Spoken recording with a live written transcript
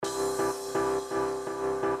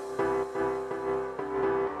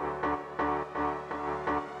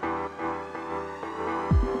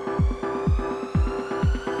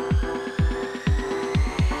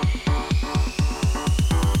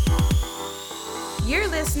You're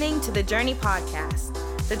listening to The Journey Podcast.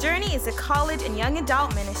 The Journey is a college and young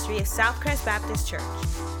adult ministry of Southcrest Baptist Church.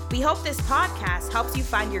 We hope this podcast helps you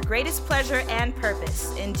find your greatest pleasure and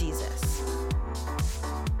purpose in Jesus.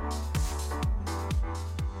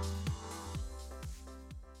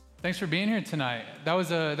 Thanks for being here tonight. That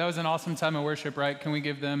was an awesome time of worship, right? Can we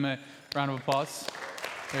give them a round of applause?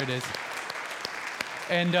 There it is.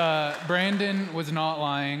 And Brandon was not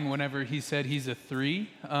lying whenever he said he's a 3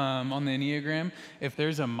 on the Enneagram. If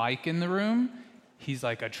there's a mic in the room, he's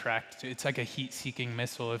like attracted to it. It's like a heat-seeking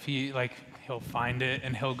missile. If he'll find it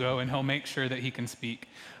and he'll go and he'll make sure that he can speak.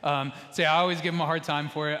 So yeah, I always give him a hard time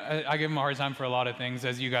for it. I give him a hard time for a lot of things,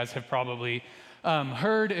 as you guys have probably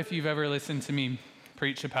heard if you've ever listened to me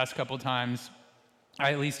preach the past couple times.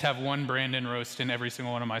 I at least have one Brandon roast in every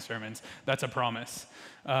single one of my sermons. That's a promise.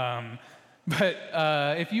 But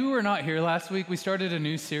if you were not here last week, we started a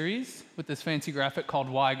new series with this fancy graphic called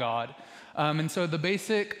Why God? And so the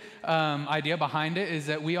basic idea behind it is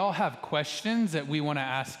that we all have questions that we want to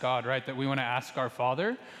ask God, right? That we want to ask our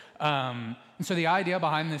Father. And so the idea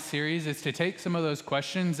behind this series is to take some of those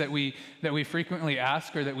questions that we frequently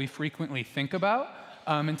ask or that we frequently think about,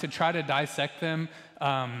 and to try to dissect them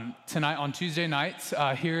tonight on Tuesday nights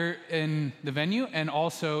here in the venue and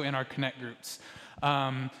also in our Connect groups.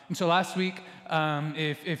 And so last week,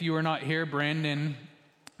 if you were not here, Brandon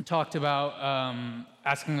talked about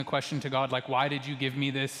asking the question to God, like, why did you give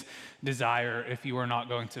me this desire if you were not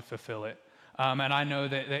going to fulfill it? And I know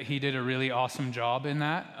that he did a really awesome job in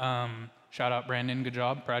that. Shout out, Brandon. Good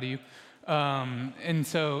job. Proud of you. And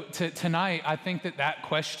so tonight, I think that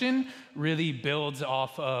question really builds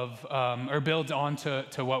off of, or builds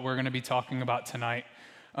onto what we're going to be talking about tonight.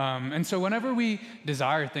 And so whenever we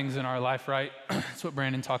desire things in our life, right, that's what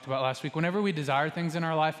Brandon talked about last week. Whenever we desire things in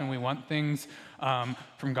our life and we want things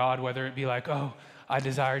from God, whether it be like, oh, I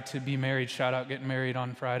desire to be married. Shout out, getting married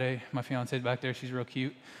on Friday. My fiance's back there. She's real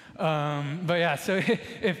cute. But yeah, so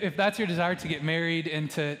if that's your desire to get married and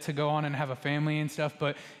to go on and have a family and stuff,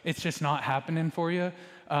 but it's just not happening for you,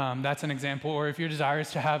 that's an example. Or if your desire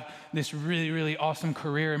is to have this really, really awesome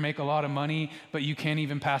career and make a lot of money, but you can't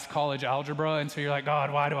even pass college algebra, and so you're like,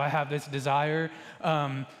 God, why do I have this desire?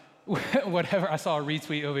 Whatever. I saw a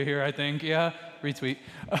retweet over here, I think. Yeah, retweet.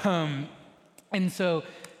 And so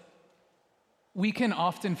we can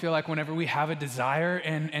often feel like whenever we have a desire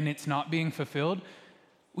and it's not being fulfilled,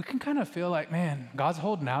 we can kind of feel like, man, God's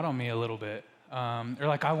holding out on me a little bit. Or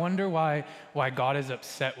like, I wonder why God is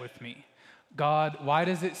upset with me. God, why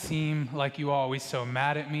does it seem like you are always so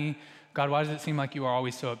mad at me? God, why does it seem like you are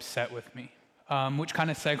always so upset with me? Which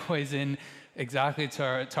kind of segues in exactly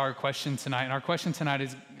to our question tonight. And our question tonight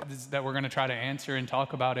is that we're going to try to answer and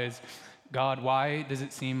talk about is, God, why does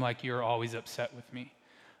it seem like you're always upset with me?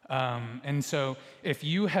 And so if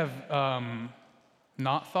you have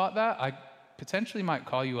not thought that, I potentially might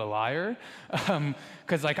call you a liar,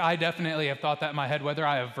 because like I definitely have thought that in my head. Whether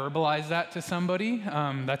I have verbalized that to somebody,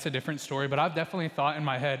 that's a different story, but I've definitely thought in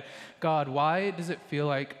my head, God, why does it feel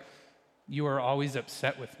like you are always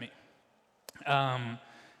upset with me?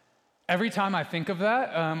 Every time I think of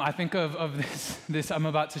that, I think of this I'm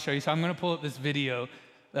about to show you. So I'm going to pull up this video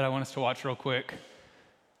that I want us to watch real quick.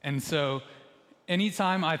 And so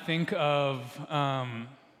anytime I think of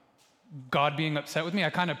God being upset with me, I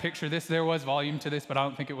kind of picture this. There was volume to this, but I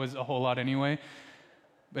don't think it was a whole lot anyway.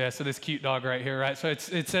 But yeah, so this cute dog right here, right? So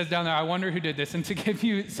it says down there, I wonder who did this. And to give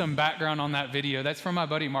you some background on that video, that's from my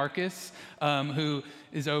buddy Marcus, who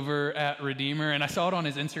is over at Redeemer. And I saw it on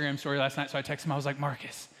his Instagram story last night, so I texted him. I was like,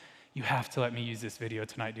 Marcus, you have to let me use this video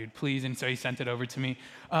tonight, dude, please. And so he sent it over to me.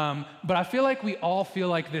 But I feel like we all feel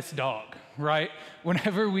like this dog, right?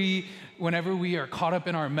 Whenever we are caught up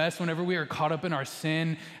in our mess, whenever we are caught up in our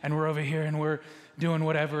sin, and we're over here and we're doing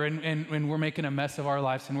whatever, and we're making a mess of our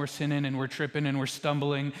lives, and we're sinning, and we're tripping, and we're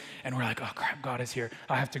stumbling, and we're like, oh crap, God is here.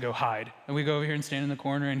 I have to go hide. And we go over here and stand in the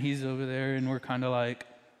corner, and he's over there, and we're kind of like,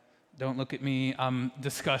 don't look at me. I'm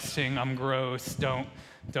disgusting. I'm gross. Don't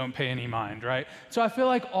pay any mind, right? So I feel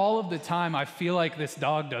like all of the time, I feel like this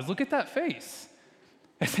dog does. Look at that face.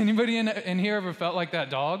 Has anybody in here ever felt like that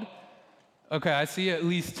dog? Okay, I see at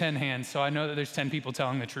least 10 hands, so I know that there's 10 people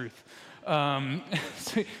telling the truth. But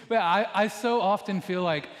I so often feel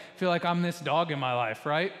like I'm this dog in my life,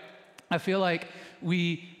 right? I feel like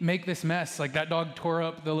we make this mess, like that dog tore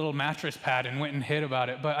up the little mattress pad and went and hid about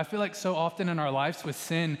it. But I feel like so often in our lives with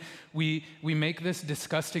sin, we make this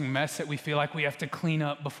disgusting mess that we feel like we have to clean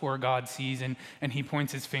up before God sees, and he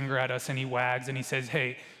points his finger at us and he wags and he says,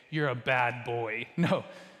 hey, you're a bad boy. No,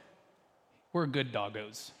 we're good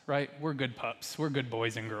doggos, right? We're good pups. We're good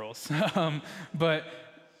boys and girls. But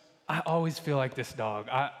I always feel like this dog.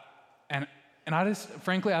 And And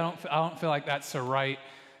frankly, I don't feel like that's the right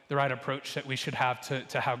approach that we should have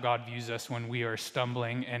to how God views us when we are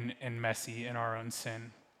stumbling and messy in our own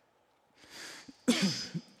sin.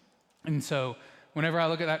 And so whenever I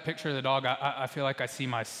look at that picture of the dog, I feel like I see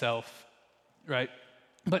myself, right?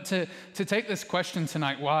 But to take this question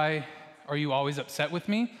tonight, why are you always upset with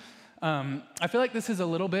me? I feel like this is a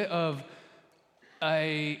little bit of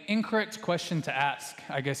an incorrect question to ask,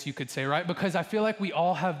 I guess you could say, right? Because I feel like we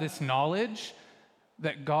all have this knowledge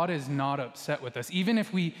that God is not upset with us, even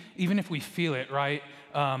if we feel it, right?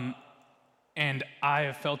 And I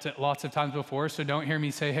have felt it lots of times before, so don't hear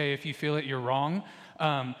me say, hey, if you feel it, you're wrong,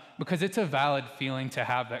 because it's a valid feeling to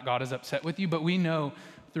have that God is upset with you, but we know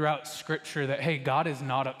throughout Scripture that, hey, God is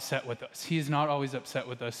not upset with us. He is not always upset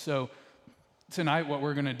with us. So tonight what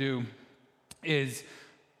we're going to do is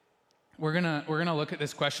we're gonna look at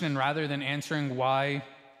this question, and rather than answering why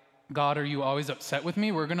God are you always upset with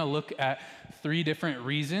me, we're gonna look at 3 different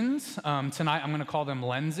reasons. Tonight I'm gonna call them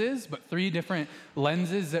lenses, but 3 different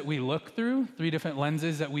lenses that we look through, 3 different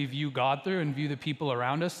lenses that we view God through and view the people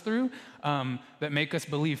around us through, that make us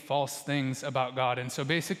believe false things about God. And so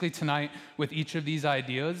basically tonight, with each of these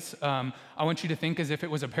ideas, I want you to think as if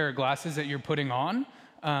it was a pair of glasses that you're putting on.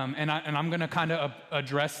 And I'm going to kind of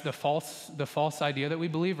address the false idea that we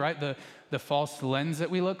believe, right? The false lens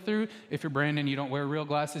that we look through. If you're Brandon, you don't wear real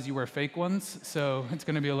glasses, you wear fake ones. So it's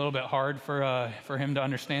going to be a little bit hard for him to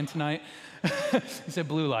understand tonight. He said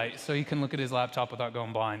blue light, so he can look at his laptop without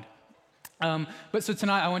going blind. But so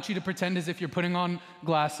tonight, I want you to pretend as if you're putting on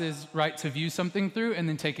glasses, right, to view something through and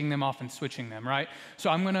then taking them off and switching them, right? So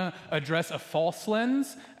I'm going to address a false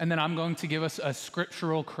lens, and then I'm going to give us a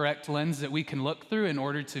scriptural correct lens that we can look through in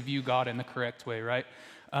order to view God in the correct way, right?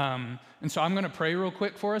 And so I'm going to pray real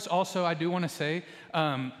quick for us. Also, I do want to say,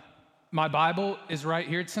 my Bible is right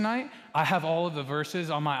here tonight. I have all of the verses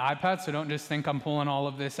on my iPad, so don't just think I'm pulling all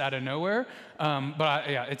of this out of nowhere.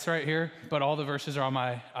 It's right here, but all the verses are on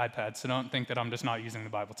my iPad, so don't think that I'm just not using the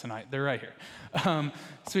Bible tonight. They're right here.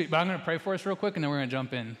 Sweet, but I'm going to pray for us real quick, and then we're going to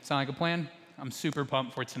jump in. Sound like a plan? I'm super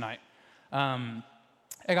pumped for tonight.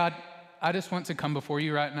 Hey, God, I just want to come before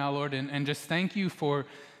you right now, Lord, and just thank you for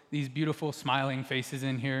these beautiful smiling faces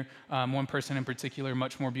in here. One person in particular,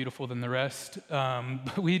 much more beautiful than the rest.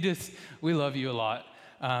 But we love you a lot.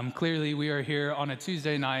 Clearly, we are here on a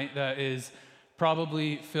Tuesday night that is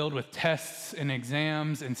probably filled with tests and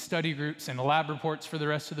exams and study groups and lab reports for the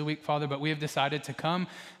rest of the week, Father. But we have decided to come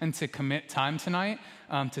and to commit time tonight,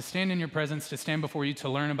 to stand in your presence, to stand before you, to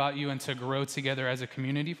learn about you, and to grow together as a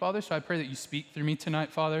community, Father. So I pray that you speak through me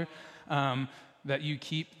tonight, Father. That you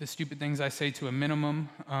keep the stupid things I say to a minimum,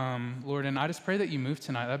 Lord, and I just pray that you move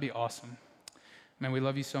tonight. That'd be awesome. Man, we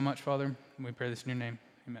love you so much, Father, and we pray this in your name.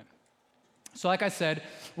 Amen. So like I said,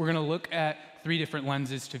 we're going to look at 3 different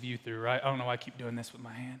lenses to view through, right? I don't know why I keep doing this with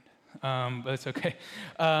my hand, but it's okay.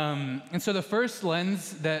 And so the first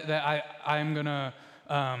lens that I'm going to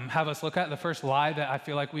have us look at, the first lie that I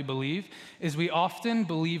feel like we believe, is we often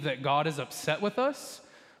believe that God is upset with us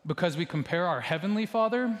because we compare our Heavenly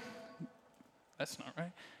Father. That's not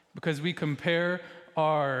right. Because we compare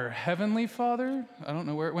our Heavenly Father, I don't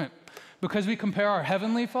know where it went. Because we compare our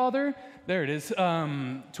Heavenly Father, there it is, to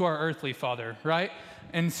our earthly father, right?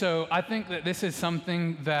 And so I think that this is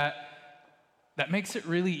something that makes it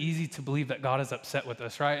really easy to believe that God is upset with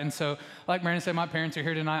us, right? And so, like Brandon said, my parents are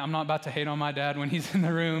here tonight. I'm not about to hate on my dad when he's in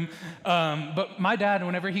the room. But my dad,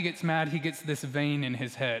 whenever he gets mad, he gets this vein in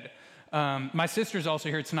his head. My sister's also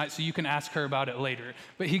here tonight, so you can ask her about it later.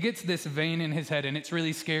 But he gets this vein in his head, and it's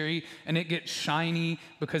really scary, and it gets shiny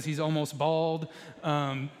because he's almost bald.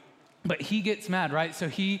 But he gets mad, right? So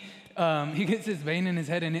he gets this vein in his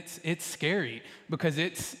head, and it's scary because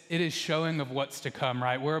it is showing of what's to come,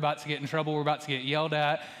 right? We're about to get in trouble. We're about to get yelled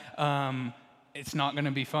at. It's not going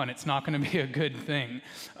to be fun. It's not going to be a good thing.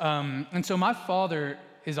 And so my father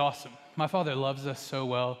is awesome. My father loves us so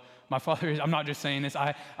well. My father is, I'm not just saying this,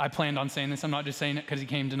 I planned on saying this, I'm not just saying it because he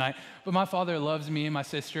came tonight, but my father loves me and my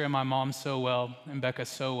sister and my mom so well, and Becca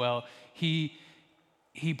so well. He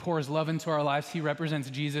pours love into our lives. He represents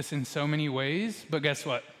Jesus in so many ways, but guess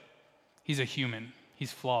what? He's a human.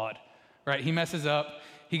 He's flawed, right? He messes up,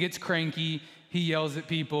 he gets cranky, he yells at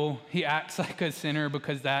people, he acts like a sinner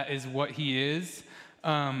because that is what he is,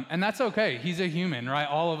 and that's okay. He's a human, right?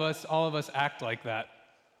 All of us act like that.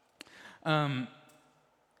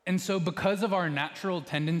 And so because of our natural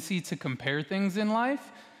tendency to compare things in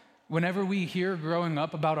life, whenever we hear growing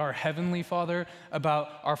up about our Heavenly Father, about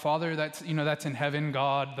our Father that's in heaven,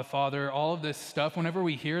 God, the Father, all of this stuff, whenever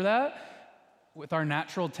we hear that, with our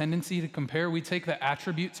natural tendency to compare, we take the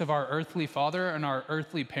attributes of our earthly father and our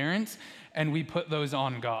earthly parents, and we put those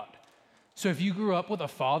on God. So if you grew up with a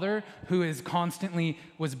father who is constantly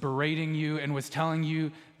was berating you and was telling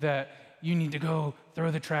you that you need to go throw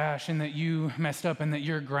the trash and that you messed up and that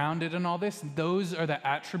you're grounded and all this, those are the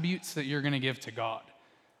attributes that you're going to give to God.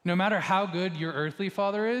 No matter how good your earthly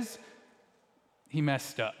father is, he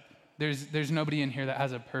messed up. There's nobody in here that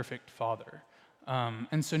has a perfect father.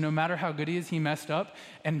 And so no matter how good he is, he messed up.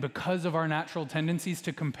 And because of our natural tendencies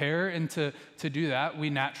to compare and to do that, we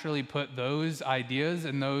naturally put those ideas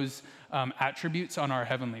and those attributes on our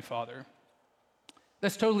heavenly Father.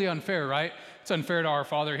 That's totally unfair, right? It's unfair to our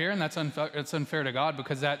Father here, and it's unfair to God,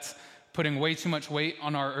 because that's putting way too much weight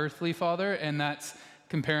on our earthly Father, and that's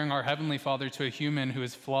comparing our heavenly Father to a human who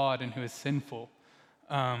is flawed and who is sinful.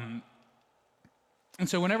 And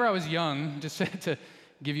so whenever I was young, just to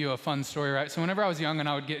give you a fun story, right? So whenever I was young and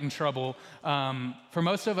I would get in trouble, for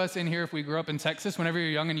most of us in here, if we grew up in Texas, whenever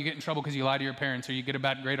you're young and you get in trouble because you lie to your parents or you get a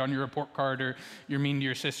bad grade on your report card or you're mean to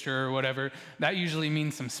your sister or whatever, that usually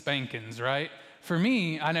means some spankings, right? For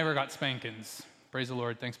me, I never got spankings. Praise the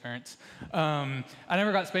Lord. Thanks, parents. I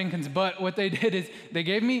never got spankings, but what they did is they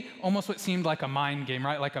gave me almost what seemed like a mind game,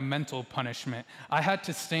 right? Like a mental punishment. I had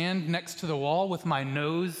to stand next to the wall with my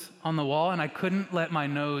nose on the wall, and I couldn't let my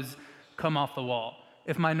nose come off the wall.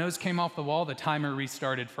 If my nose came off the wall, the timer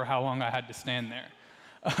restarted for how long I had to stand there.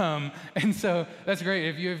 And so that's great.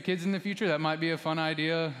 If you have kids in the future, that might be a fun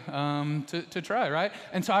idea to try, right?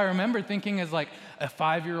 And so I remember thinking as like a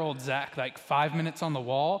 5-year-old Zach, like 5 minutes on the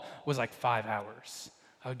wall was like 5 hours.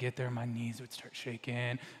 I would get there, my knees would start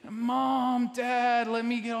shaking. Mom, Dad, let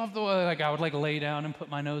me get off the wall. Like I would like lay down and put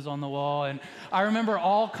my nose on the wall. And I remember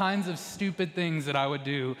all kinds of stupid things that I would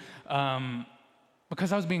do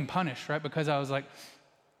because I was being punished, right? Because I was like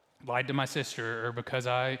lied to my sister, or because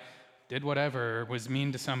I did whatever, was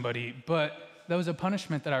mean to somebody, but that was a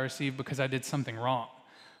punishment that I received because I did something wrong.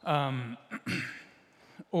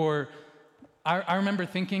 Or I remember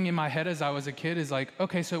thinking in my head as I was a kid is like,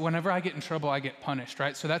 okay, so whenever I get in trouble, I get punished,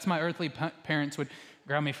 right? So that's my earthly parents would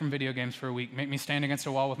ground me from video games for a week, make me stand against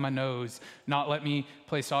a wall with my nose, not let me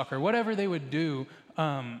play soccer, whatever they would do.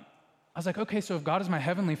 I was like, okay, so if God is my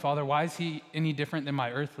heavenly Father, why is he any different than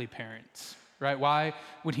my earthly parents? Right? Why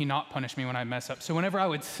would he not punish me when I mess up? So whenever I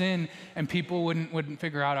would sin and people wouldn't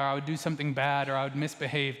figure out, or I would do something bad, or I would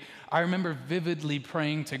misbehave, I remember vividly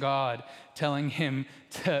praying to God, telling him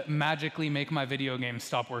to magically make my video game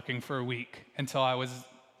stop working for a week until I was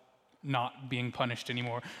not being punished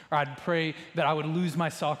anymore. Or I'd pray that I would lose my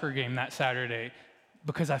soccer game that Saturday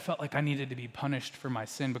because I felt like I needed to be punished for my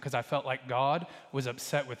sin, because I felt like God was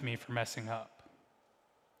upset with me for messing up.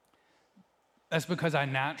 That's because I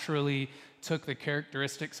naturally took the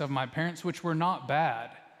characteristics of my parents, which were not bad,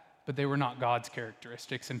 but they were not God's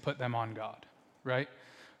characteristics, and put them on God, right?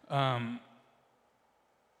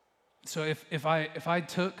 So if I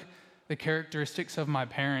took the characteristics of my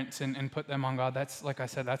parents and put them on God, that's, like I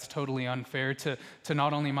said, that's totally unfair to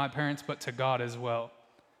not only my parents, but to God as well.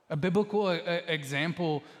 A biblical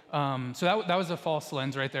example, so that was a false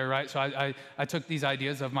lens right there, right? So I took these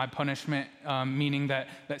ideas of my punishment, meaning that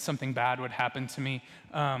something bad would happen to me.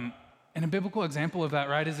 And a biblical example of that,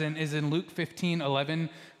 right, is in Luke 15:11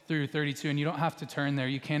 through 32, and you don't have to turn there.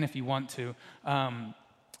 You can if you want to. I'm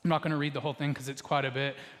not going to read the whole thing because it's quite a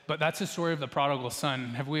bit, but that's the story of the prodigal son.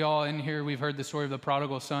 Have we all in here, we've heard the story of the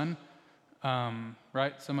prodigal son,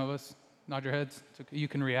 right? Some of us, nod your heads. You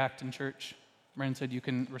can react in church. Brandon said you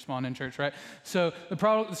can respond in church, right? So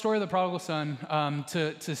the story of the prodigal son,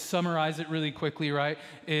 to summarize it really quickly, right,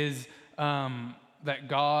 is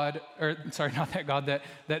that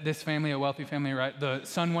this family, a wealthy family, right, the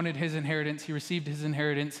son wanted his inheritance. He received his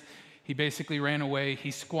inheritance. He basically ran away.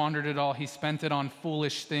 He squandered it all. He spent it on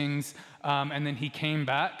foolish things. And then he came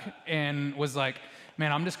back and was like,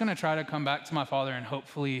 man, I'm just going to try to come back to my father, and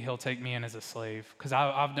hopefully he'll take me in as a slave because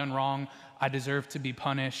I've done wrong. I deserve to be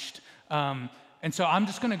punished. And so I'm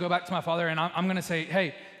just going to go back to my father, and I'm going to say,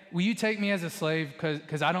 hey, will you take me as a slave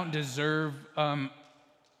because I don't deserve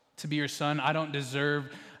to be your son. I don't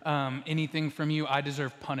deserve anything from you. I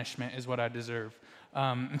deserve punishment is what I deserve.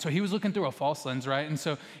 And so he was looking through a false lens, right? And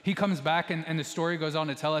so he comes back, and the story goes on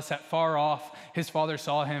to tell us that far off, his father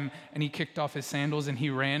saw him, and he kicked off his sandals, and he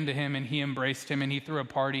ran to him, and he embraced him, and he threw a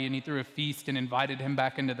party, and he threw a feast, and invited him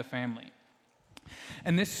back into the family.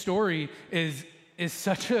 And this story is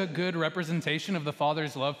such a good representation of the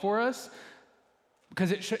Father's love for us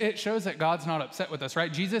because it shows that God's not upset with us,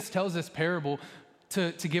 right? Jesus tells this parable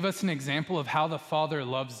to give us an example of how the Father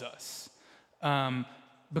loves us,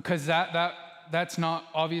 because that that's not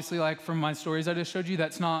obviously, like from my stories I just showed you,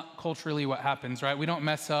 that's not culturally what happens, right? We don't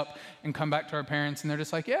mess up and come back to our parents and they're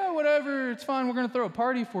just like, yeah, whatever, it's fine, we're gonna throw a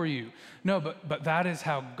party for you. No, but that is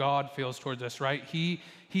how God feels towards us, right? He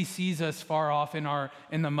sees us far off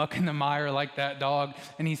in the muck and the mire like that dog,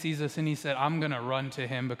 and he sees us and he said, I'm gonna run to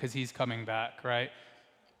him because he's coming back, right?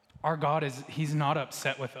 Our God he's not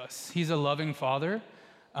upset with us. He's a loving Father,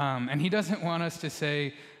 and he doesn't want us to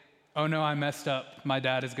say, oh no, I messed up, my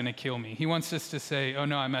dad is gonna kill me. He wants us to say, oh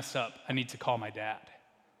no, I messed up, I need to call my dad.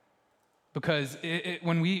 Because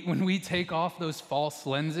when we take off those false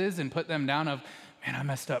lenses and put them down of, man, I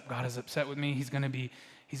messed up, God is upset with me, he's gonna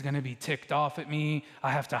be ticked off at me,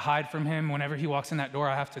 I have to hide from him, whenever he walks in that door,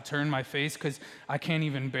 I have to turn my face because I can't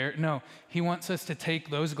even bear it. No, he wants us to take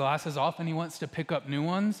those glasses off and he wants to pick up new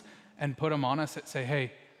ones and put them on us that say,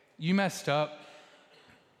 hey, you messed up,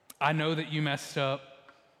 I know that you messed up,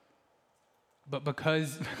 but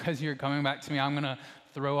because you're coming back to me, I'm going to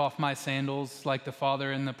throw off my sandals like the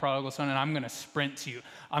father and the prodigal son, and I'm going to sprint to you.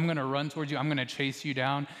 I'm going to run towards you. I'm going to chase you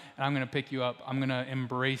down, and I'm going to pick you up. I'm going to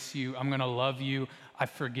embrace you. I'm going to love you. I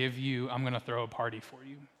forgive you. I'm going to throw a party for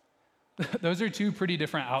you. Those are two pretty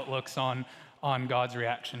different outlooks on God's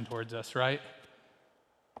reaction towards us, right?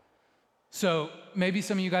 So maybe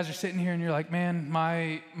some of you guys are sitting here and you're like, man,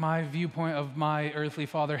 my viewpoint of my earthly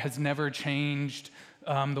father has never changed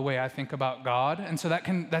the way I think about God. And so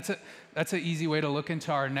that's an easy way to look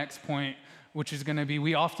into our next point, which is going to be,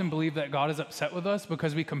 we often believe that God is upset with us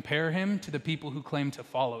because we compare him to the people who claim to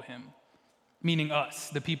follow him, meaning us,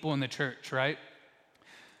 the people in the church, right?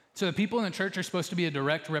 So the people in the church are supposed to be a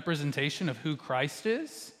direct representation of who Christ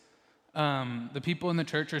is. The people in the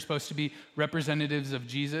church are supposed to be representatives of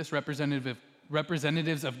Jesus,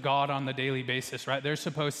 representatives of God on the daily basis, right? They're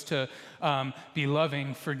supposed to be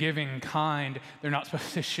loving, forgiving, kind. They're not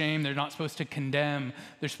supposed to shame. They're not supposed to condemn.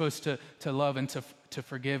 They're supposed to love and to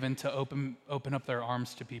forgive and to open up their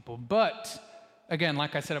arms to people. But again,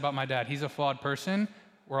 like I said about my dad, he's a flawed person.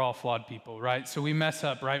 We're all flawed people, right? So we mess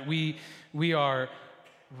up, right? We are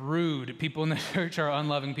rude. People in the church are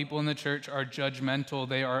unloving. People in the church are judgmental.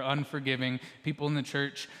 They are unforgiving. People in the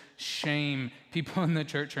church shame. People in the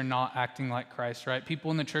church are not acting like Christ, right? People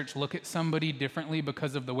in the church look at somebody differently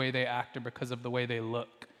because of the way they act or because of the way they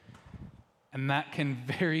look. And that can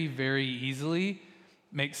very, very easily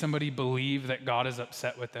make somebody believe that God is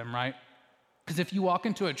upset with them, right? Because if you walk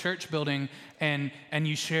into a church building and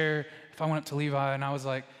you share, if I went up to Levi and I was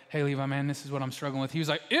like, hey, Levi, man, this is what I'm struggling with. He was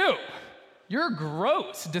like, ew, you're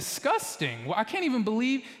gross, disgusting. Well, I can't even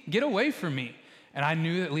believe, get away from me. And I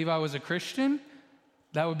knew that Levi was a Christian.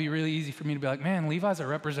 That would be really easy for me to be like, man, Levi's a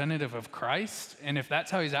representative of Christ. And if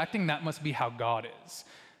that's how he's acting, that must be how God is.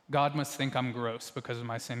 God must think I'm gross because of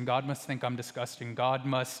my sin. God must think I'm disgusting. God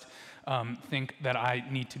must think that I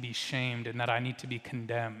need to be shamed and that I need to be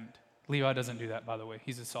condemned. Levi doesn't do that, by the way.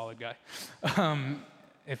 He's a solid guy.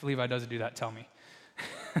 If Levi does do that, tell me.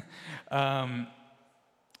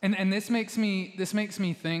 And this makes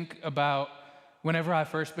me think about whenever I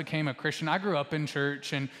first became a Christian. I grew up in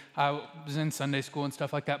church and I was in Sunday school and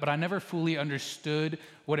stuff like that, but I never fully understood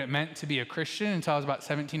what it meant to be a Christian until I was about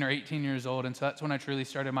 17 or 18 years old. And so that's when I truly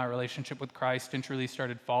started my relationship with Christ and truly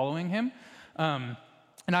started following him.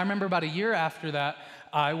 And I remember about a year after that,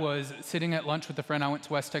 I was sitting at lunch with a friend. I went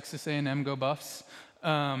to West Texas A&M, go Buffs.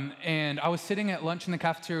 And I was sitting at lunch in the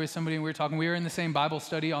cafeteria with somebody and we were talking. We were in the same Bible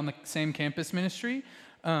study on the same campus ministry.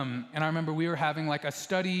 And I remember we were having like a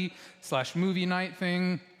study/movie night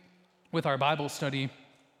thing with our Bible study.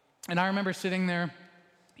 And I remember sitting there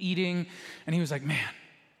eating, and he was like, man,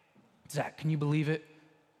 Zach, can you believe it?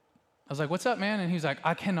 I was like, what's up, man? And he was like,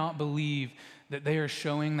 I cannot believe that they are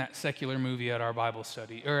showing that secular movie at our Bible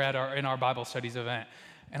study, or in our Bible studies event.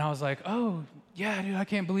 And I was like, oh, yeah, dude, I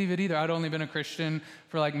can't believe it either. I'd only been a Christian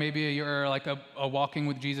for like maybe a year, or like a Walking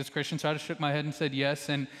with Jesus Christian. So I just shook my head and said yes.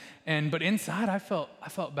 But inside I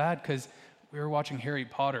felt bad because we were watching Harry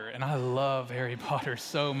Potter, and I love Harry Potter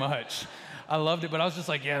so much. I loved it, but I was just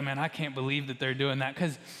like, yeah, man, I can't believe that they're doing that,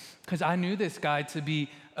 because I knew this guy to be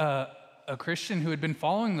a Christian who had been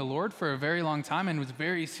following the Lord for a very long time and was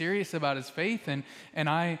very serious about his faith, and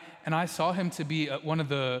I saw him to be one of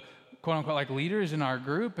the quote unquote like leaders in our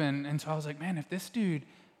group, and so I was like, man, if this dude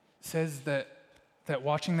says that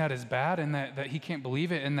watching that is bad and that he can't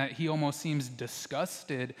believe it and that he almost seems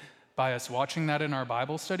disgusted by us watching that in our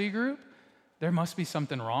Bible study group, there must be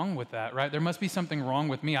something wrong with that, right? There must be something wrong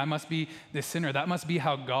with me. I must be the sinner. That must be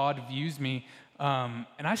how God views me. And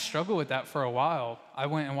I struggled with that for a while. I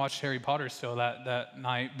went and watched Harry Potter still that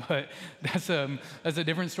night, but that's a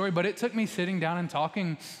different story. But it took me sitting down and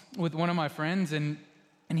talking with one of my friends, and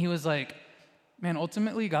he was like, man,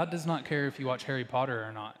 ultimately, God does not care if you watch Harry Potter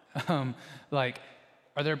or not. Like,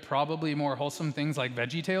 are there probably more wholesome things like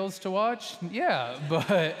VeggieTales to watch? Yeah,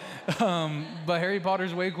 but Harry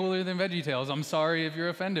Potter's way cooler than VeggieTales. I'm sorry if you're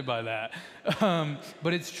offended by that.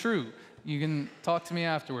 But it's true. You can talk to me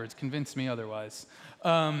afterwards, convince me otherwise.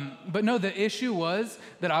 But no, the issue was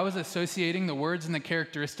that I was associating the words and the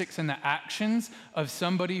characteristics and the actions of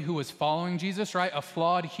somebody who was following Jesus, right? A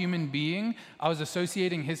flawed human being. I was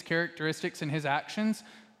associating his characteristics and his actions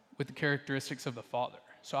with the characteristics of the Father.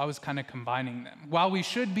 So I was kind of combining them. While we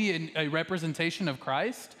should be a representation of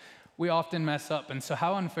Christ, we often mess up. And so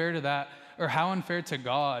how unfair to that, or how unfair to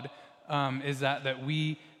God is that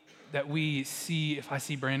we see, if I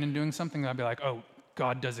see Brandon doing something, I'd be like, oh,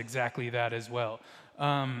 God does exactly that as well.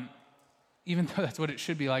 Even though that's what it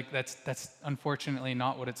should be like, that's unfortunately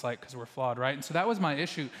not what it's like because we're flawed, right? And so that was my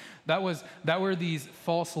issue. That were these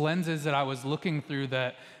false lenses that I was looking through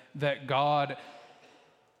that God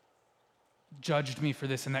judged me for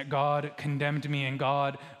this and that God condemned me and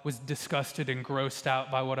God was disgusted and grossed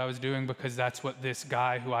out by what I was doing because that's what this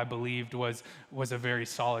guy who I believed was a very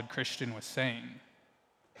solid Christian was saying.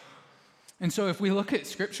 And so if we look at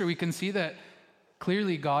Scripture, we can see that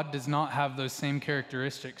clearly God does not have those same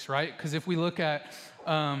characteristics, right? Because if we look at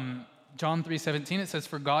John 3:17, it says,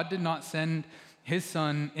 "For God did not send his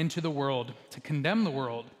Son into the world to condemn the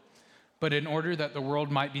world, but in order that the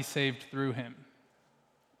world might be saved through him."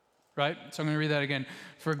 Right? So I'm going to read that again.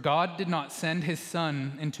 "For God did not send his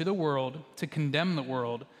Son into the world to condemn the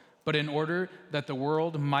world, but in order that the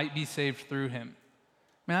world might be saved through him."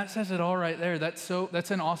 Man, that says it all right there. That's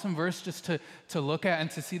an awesome verse just to look at and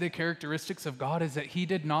to see the characteristics of God, is that he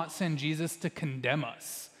did not send Jesus to condemn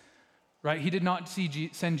us, right? He did not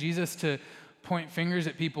send Jesus to point fingers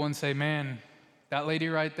at people and say, man, that lady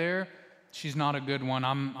right there, she's not a good one.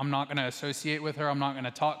 I'm not going to associate with her. I'm not going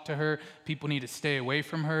to talk to her. People need to stay away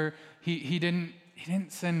from her. He didn't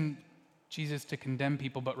send Jesus to condemn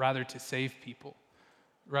people, but rather to save people,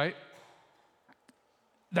 right?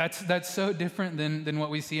 That's so different than what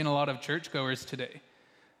we see in a lot of churchgoers today.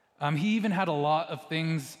 He even had a lot of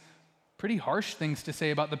things, pretty harsh things to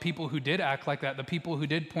say about the people who did act like that, the people who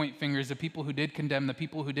did point fingers, the people who did condemn, the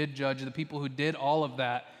people who did judge, the people who did all of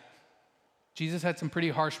that. Jesus had some pretty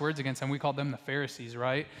harsh words against them. We called them the Pharisees,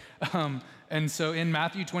 right? And so in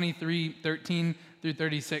Matthew 23:13 through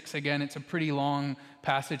 36, again, it's a pretty long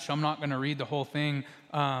passage, so I'm not going to read the whole thing,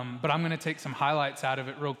 but I'm going to take some highlights out of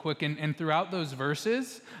it real quick. And throughout those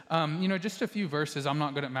verses, just a few verses. I'm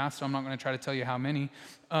not good at math, so I'm not going to try to tell you how many.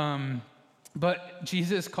 But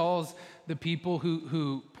Jesus calls the people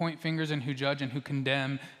who point fingers and who judge and who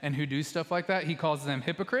condemn and who do stuff like that, he calls them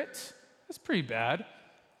hypocrites. That's pretty bad.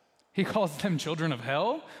 He calls them children of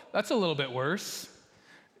hell. That's a little bit worse.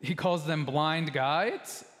 He calls them blind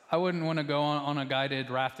guides. I wouldn't want to go on a guided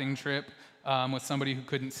rafting trip with somebody who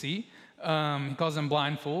couldn't see. He calls them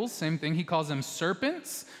blind fools. Same thing. He calls them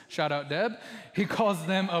serpents. Shout out Deb. He calls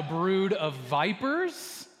them a brood of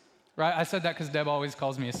vipers. Right? I said that because Deb always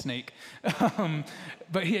calls me a snake.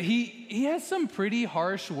 But he has some pretty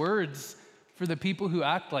harsh words for the people who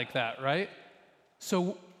act like that, right?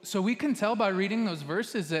 So we can tell by reading those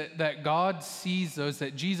verses that God sees those,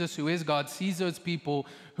 that Jesus, who is God, sees those people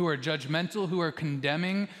who are judgmental, who are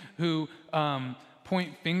condemning, who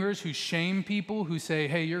point fingers, who shame people, who say,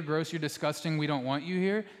 hey, you're gross, you're disgusting, we don't want you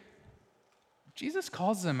here. Jesus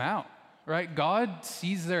calls them out, right? God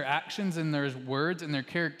sees their actions and their words and their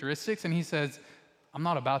characteristics, and he says, I'm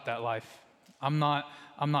not about that life. I'm not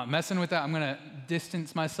messing with that. I'm going to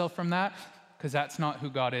distance myself from that. Because that's not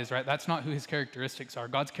who God is, right? That's not who his characteristics are.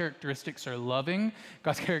 God's characteristics are loving.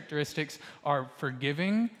 God's characteristics are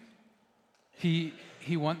forgiving. He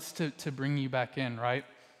wants to bring you back in, right?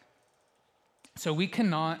 So we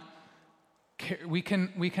cannot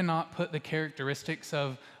put the characteristics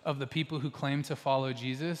of the people who claim to follow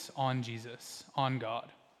Jesus, on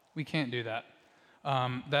God. We can't do that.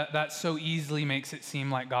 That so easily makes it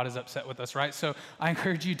seem like God is upset with us, right? So I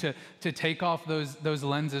encourage you to take off those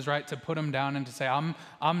lenses, right? To put them down and to say,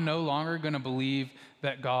 I'm no longer going to believe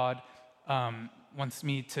that God wants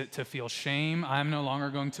me to feel shame. I'm no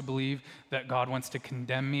longer going to believe that God wants to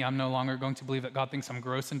condemn me. I'm no longer going to believe that God thinks I'm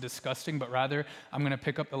gross and disgusting, but rather I'm going to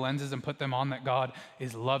pick up the lenses and put them on that God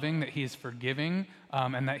is loving, that he is forgiving,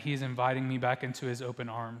 and that he is inviting me back into his open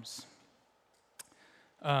arms.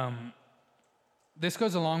 This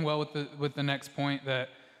goes along well with the next point that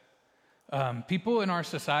people in our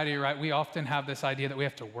society, right, we often have this idea that we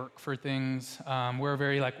have to work for things. We're a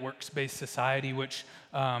very works-based society, which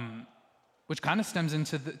kind of stems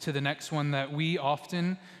into the next one, that we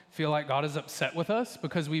often feel like God is upset with us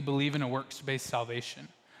because we believe in a works-based salvation.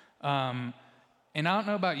 And I don't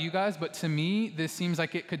know about you guys, but to me, this seems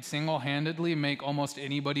like it could single-handedly make almost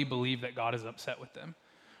anybody believe that God is upset with them,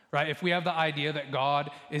 right? If we have the idea that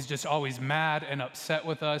God is just always mad and upset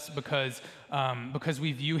with us because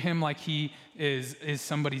we view him like he is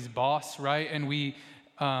somebody's boss, right? And we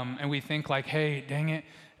think like, hey, dang it,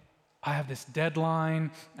 I have this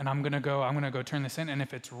deadline and I'm gonna go turn this in, and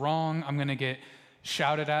if it's wrong, I'm gonna get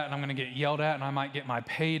shouted at and I'm gonna get yelled at, and I might get my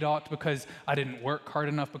pay docked because I didn't work hard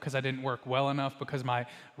enough, because I didn't work well enough, because my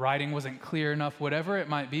writing wasn't clear enough, whatever it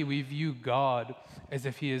might be. We view God as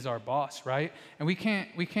if he is our boss, right? And we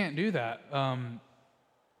can't do that.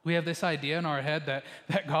 We have this idea in our head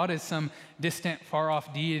that God is some distant,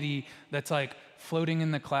 far-off deity that's like floating in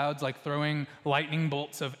the clouds, like throwing lightning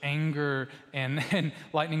bolts of anger and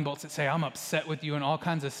lightning bolts that say, I'm upset with you, and all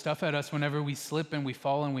kinds of stuff at us whenever we slip and we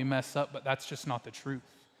fall and we mess up, but that's just not the truth.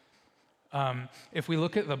 If we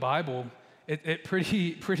look at the Bible, it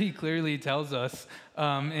pretty clearly tells us,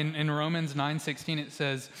 in Romans 9:16, it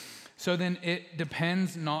says, so then it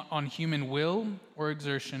depends not on human will or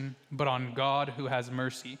exertion, but on God who has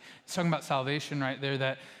mercy. It's talking about salvation right there,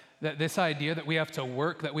 that this idea that we have to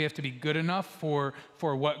work, that we have to be good enough for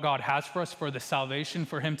what God has for us, for the salvation,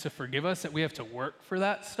 for him to forgive us, that we have to work for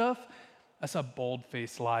that stuff, that's a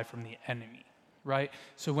bold-faced lie from the enemy, right?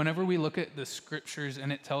 So whenever we look at the scriptures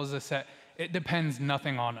and it tells us that it depends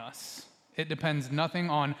nothing on us, it depends nothing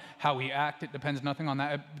on how we act, it depends nothing on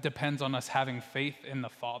that, it depends on us having faith in the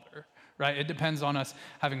Father, right? It depends on us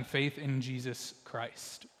having faith in Jesus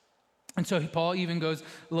Christ. And so Paul even goes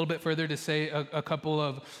a little bit further to say a couple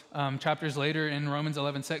of chapters later in Romans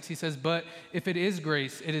 11:6, he says, but if it is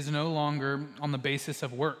grace, it is no longer on the basis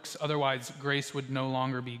of works. Otherwise, grace would no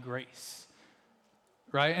longer be grace,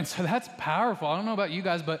 right? And so that's powerful. I don't know about you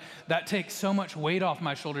guys, but that takes so much weight off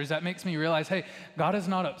my shoulders. That makes me realize, hey, God is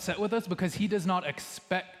not upset with us because he does not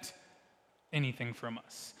expect anything from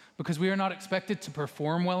us. Because we are not expected to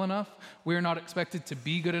perform well enough. We are not expected to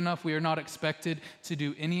be good enough. We are not expected to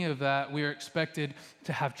do any of that. We are expected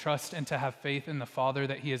to have trust and to have faith in the Father,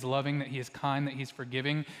 that he is loving, that he is kind, that he's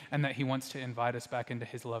forgiving, and that he wants to invite us back into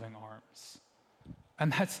his loving arms.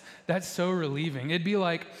 And that's so relieving. It'd be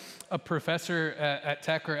like a professor at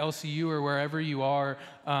Tech or LCU or wherever you are,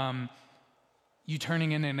 you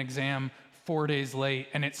turning in an exam 4 days late,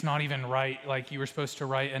 and it's not even right. Like you were supposed to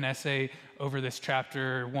write an essay over this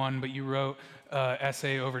chapter 1, but you wrote an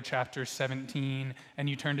essay over chapter 17, and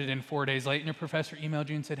you turned it in 4 days late, and your professor emailed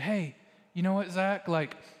you and said, hey, you know what, Zach?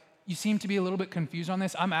 Like, you seem to be a little bit confused on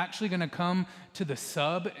this. I'm actually going to come to the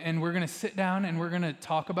sub, and we're going to sit down, and we're going to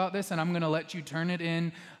talk about this, and I'm going to let you turn it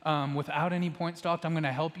in without any points docked. I'm going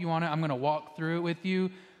to help you on it. I'm going to walk through it with you.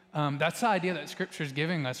 That's the idea that Scripture's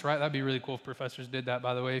giving us, right? That'd be really cool if professors did that,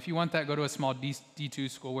 by the way. If you want that, go to a small D2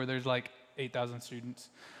 school where there's like 8,000 students.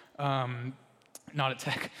 Not at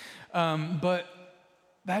Tech. But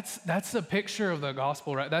that's the picture of the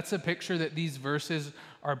gospel, right? That's a picture that these verses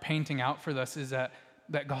are painting out for us, is that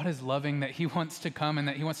God is loving, that he wants to come and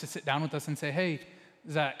that he wants to sit down with us and say, hey,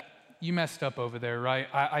 Zach, you messed up over there, right?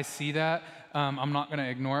 I see that. I'm not going to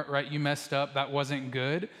ignore it, right? You messed up. That wasn't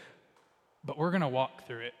good. But we're going to walk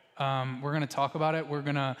through it. We're going to talk about it. We're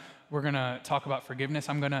going to talk about forgiveness.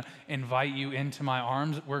 I'm going to invite you into my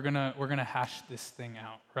arms. We're going to hash this thing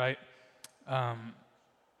out, right?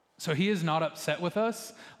 So he is not upset with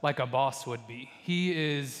us like a boss would be. He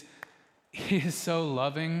is so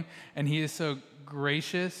loving and he is so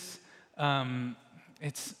gracious.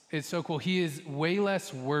 It's so cool. He is way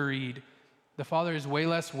less worried. The Father is way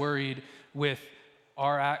less worried with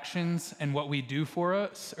our actions and what we do for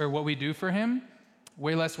us or what we do for him.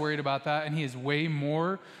 Way less worried about that, and he is way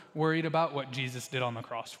more worried about what Jesus did on the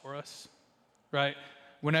cross for us, right?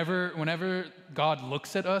 Whenever God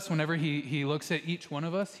looks at us, whenever he looks at each one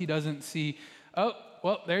of us, he doesn't see, oh,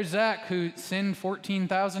 well, there's Zach who sinned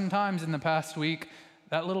 14,000 times in the past week.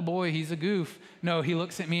 That little boy, he's a goof. No, he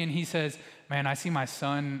looks at me and he says, man, I see my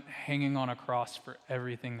son hanging on a cross for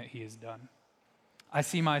everything that he has done. I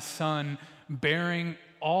see my son bearing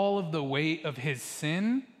all of the weight of his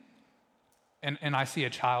sin, and I see a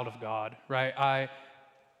child of God, right? I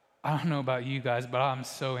don't know about you guys, but I'm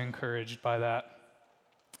so encouraged by that.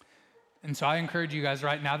 And so I encourage you guys,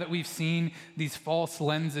 right, now that we've seen these false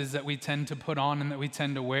lenses that we tend to put on and that we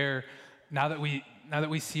tend to wear, now that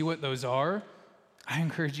we see what those are, I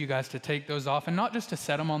encourage you guys to take those off, and not just to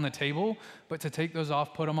set them on the table, but to take those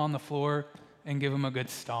off, put them on the floor, and give them a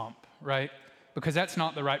good stomp, right? Because that's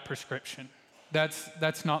not the right prescription.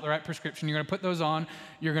 That's not the right prescription. You're going to put those on.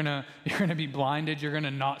 You're going to be blinded. You're going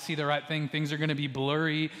to not see the right thing. Things are going to be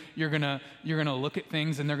blurry. You're going to look at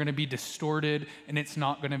things and they're going to be distorted, and it's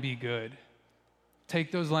not going to be good. Take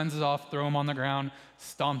those lenses off, throw them on the ground,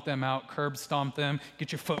 stomp them out, curb stomp them,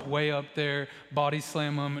 get your foot way up there, body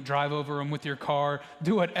slam them, drive over them with your car.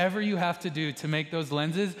 Do whatever you have to do to make those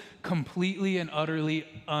lenses completely and utterly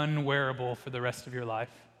unwearable for the rest of your life.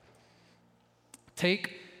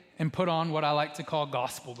 Take and put on what I like to call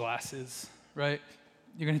gospel glasses, right?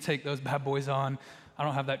 You're going to take those bad boys on. I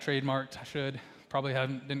don't have that trademarked. I should. Probably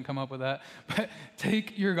didn't come up with that. But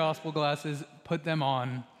take your gospel glasses, put them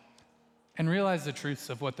on, and realize the truths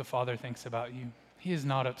of what the Father thinks about you. He is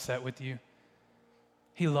not upset with you.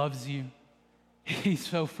 He loves you. He's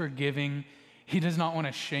so forgiving. He does not want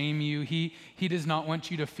to shame you. He does not want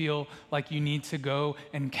you to feel like you need to go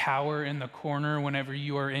and cower in the corner whenever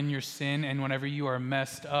you are in your sin and whenever you are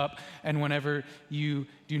messed up and whenever you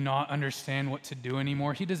do not understand what to do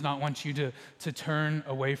anymore. He does not want you to turn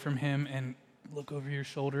away from him and look over your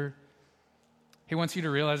shoulder. He wants you to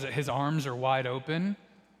realize that his arms are wide open,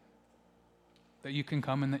 that you can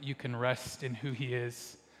come and that you can rest in who he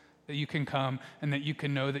is, that you can come and that you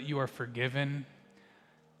can know that you are forgiven.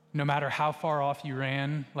 No matter how far off you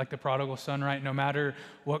ran, like the prodigal son, right? No matter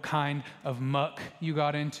what kind of muck you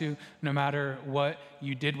got into, no matter what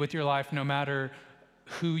you did with your life, no matter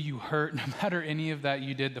who you hurt, no matter any of that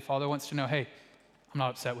you did, the Father wants to know, hey, I'm not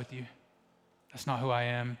upset with you. That's not who I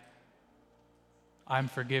am. I'm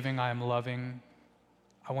forgiving, I am loving.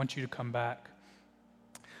 I want you to come back.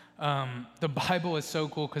 The Bible is so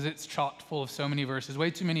cool because it's chocked full of so many verses,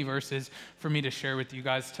 way too many verses for me to share with you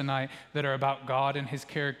guys tonight that are about God and his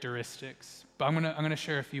characteristics. But I'm gonna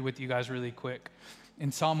share a few with you guys really quick.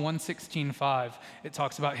 In Psalm 116:5, it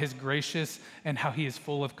talks about his gracious and how he is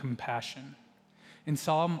full of compassion. In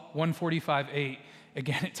Psalm 145:8,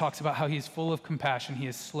 again, it talks about how he is full of compassion, he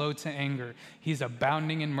is slow to anger, he is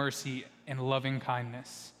abounding in mercy and loving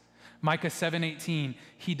kindness. Micah 7:18,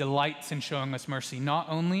 he delights in showing us mercy. Not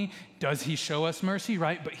only does he show us mercy,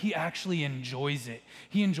 right, but he actually enjoys it.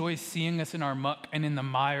 He enjoys seeing us in our muck and in the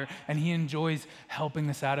mire, and he enjoys helping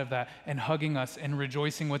us out of that and hugging us and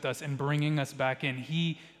rejoicing with us and bringing us back in.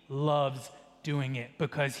 He loves doing it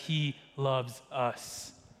because he loves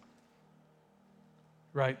us,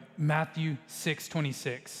 right? Matthew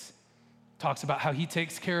 6:26 talks about how he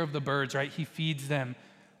takes care of the birds, right? He feeds them.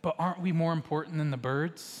 But aren't we more important than the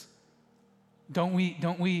birds? Aren't we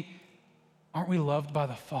loved by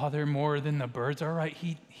the Father more than the birds are, right?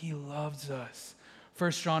 He loves us.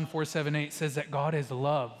 1 John 4:7-8 says that God is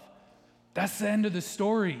love. That's the end of the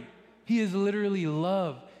story. He is literally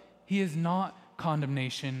love. He is not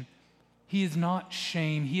condemnation. He is not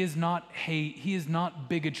shame. He is not hate. He is not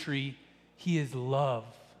bigotry. He is love,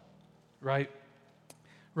 right?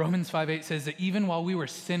 Romans 5:8 says that even while we were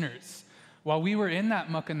sinners, while we were in that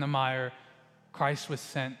muck and the mire, Christ was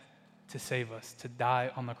sent to save us, to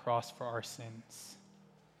die on the cross for our sins.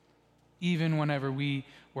 Even whenever we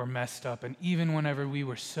were messed up and even whenever we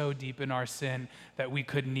were so deep in our sin that we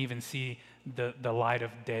couldn't even see the light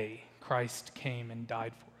of day, Christ came and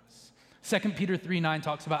died for us. 2 Peter 3:9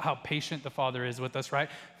 talks about how patient the Father is with us, right?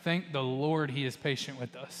 Thank the Lord he is patient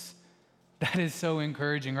with us. That is so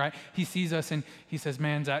encouraging, right? He sees us and he says,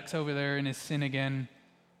 man, Zach's over there in his sin again.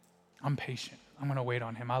 I'm patient. I'm going to wait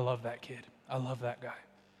on him. I love that kid. I love that guy.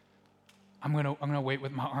 I'm gonna wait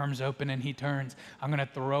with my arms open and he turns. I'm gonna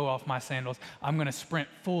throw off my sandals. I'm gonna sprint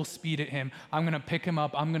full speed at him. I'm gonna pick him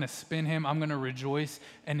up. I'm gonna spin him. I'm gonna rejoice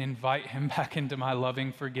and invite him back into my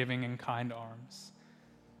loving, forgiving, and kind arms.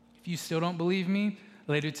 If you still don't believe me,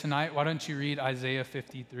 later tonight, why don't you read Isaiah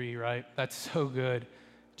 53, right? That's so good.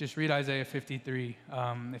 Just read Isaiah 53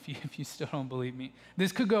 if you still don't believe me.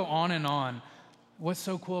 This could go on and on. What's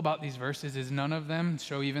so cool about these verses is none of them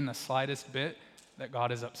show even the slightest bit that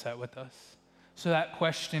God is upset with us. So that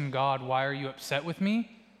question, God, why are you upset with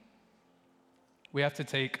me? We have to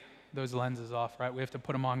take those lenses off, right? We have to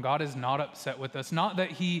put them on. God is not upset with us. Not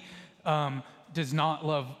that he does not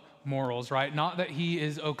love morals, right? Not that he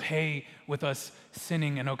is okay with us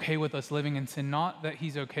sinning and okay with us living in sin. Not that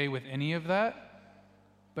he's okay with any of that,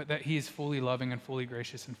 but that he is fully loving and fully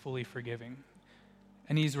gracious and fully forgiving.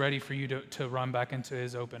 And he's ready for you to run back into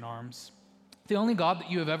his open arms. The only God that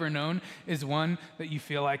you have ever known is one that you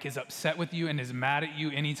feel like is upset with you and is mad at you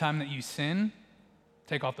anytime that you sin.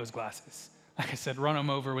 Take off those glasses. Like I said, run them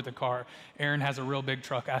over with a car. Aaron has a real big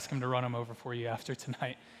truck. Ask him to run them over for you after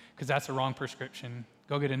tonight, because that's a wrong prescription.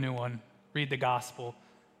 Go get a new one. Read the gospel.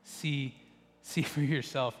 See for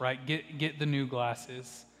yourself, right? Get the new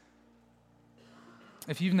glasses.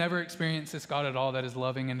 If you've never experienced this God at all that is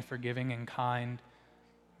loving and forgiving and kind,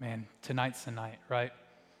 man, tonight's the night, right?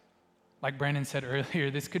 Like Brandon said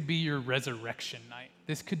earlier, this could be your resurrection night.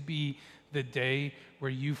 This could be the day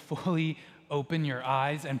where you fully open your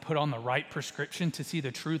eyes and put on the right prescription to see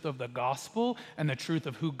the truth of the gospel and the truth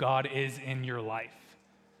of who God is in your life.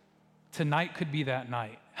 Tonight could be that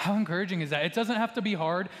night. How encouraging is that? It doesn't have to be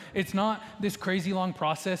hard. It's not this crazy long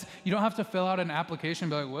process. You don't have to fill out an application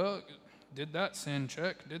and be like, well, did that sin,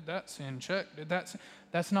 check, did that sin, check, did that sin.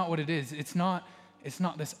 That's not what it is. It's not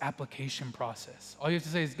this application process. All you have to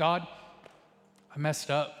say is, God, I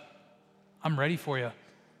messed up. I'm ready for you.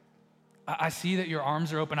 I see that your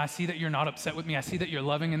arms are open. I see that you're not upset with me. I see that you're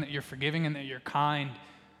loving and that you're forgiving and that you're kind.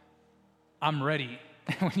 I'm ready.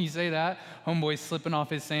 And when you say that, homeboy's slipping off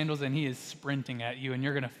his sandals and he is sprinting at you, and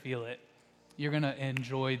you're going to feel it. You're going to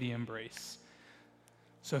enjoy the embrace.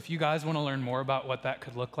 So if you guys want to learn more about what that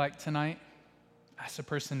could look like tonight, ask the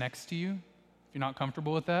person next to you. If you're not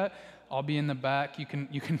comfortable with that, I'll be in the back. You can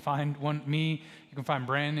find me. You can find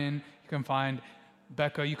Brandon. You can find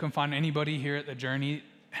Becca. You can find anybody here at The Journey,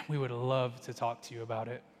 and we would love to talk to you about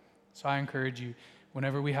it. So I encourage you,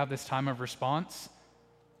 whenever we have this time of response,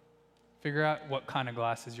 figure out what kind of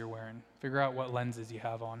glasses you're wearing. Figure out what lenses you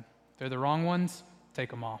have on. If they're the wrong ones,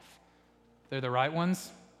 take them off. If they're the right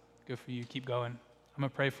ones, good for you. Keep going. I'm going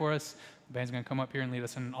to pray for us. The band's going to come up here and lead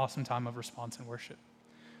us in an awesome time of response and worship.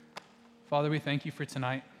 Father, we thank you for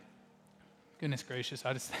tonight. Goodness gracious,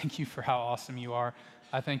 I just thank you for how awesome you are.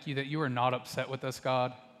 I thank you that you are not upset with us,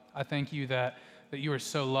 God. I thank you that you are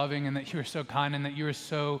so loving and that you are so kind and that you are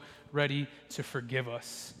so ready to forgive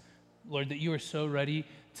us. Lord, that you are so ready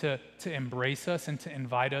to embrace us and to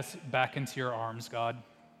invite us back into your arms, God.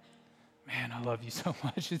 Man, I love you so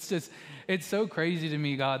much. It's so crazy to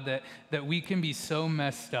me, God, that we can be so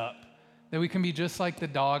messed up, that we can be just like the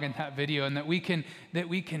dog in that video, and that we can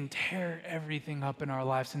tear everything up in our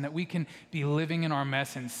lives, and that we can be living in our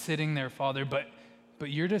mess and sitting there, Father, but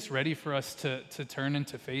you're just ready for us to turn and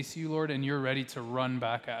to face you, Lord, and you're ready to run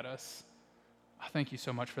back at us. I thank you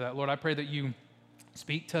so much for that. Lord, I pray that you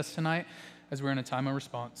speak to us tonight as we're in a time of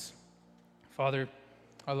response. Father,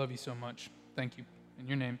 I love you so much. Thank you. In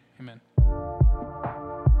your name, amen.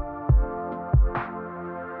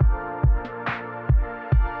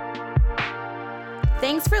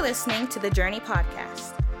 Thanks for listening to The Journey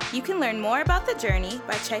Podcast. You can learn more about The Journey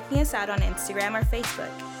by checking us out on Instagram or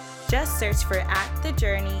Facebook. Just search for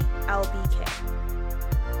 @TheJourneyLBK.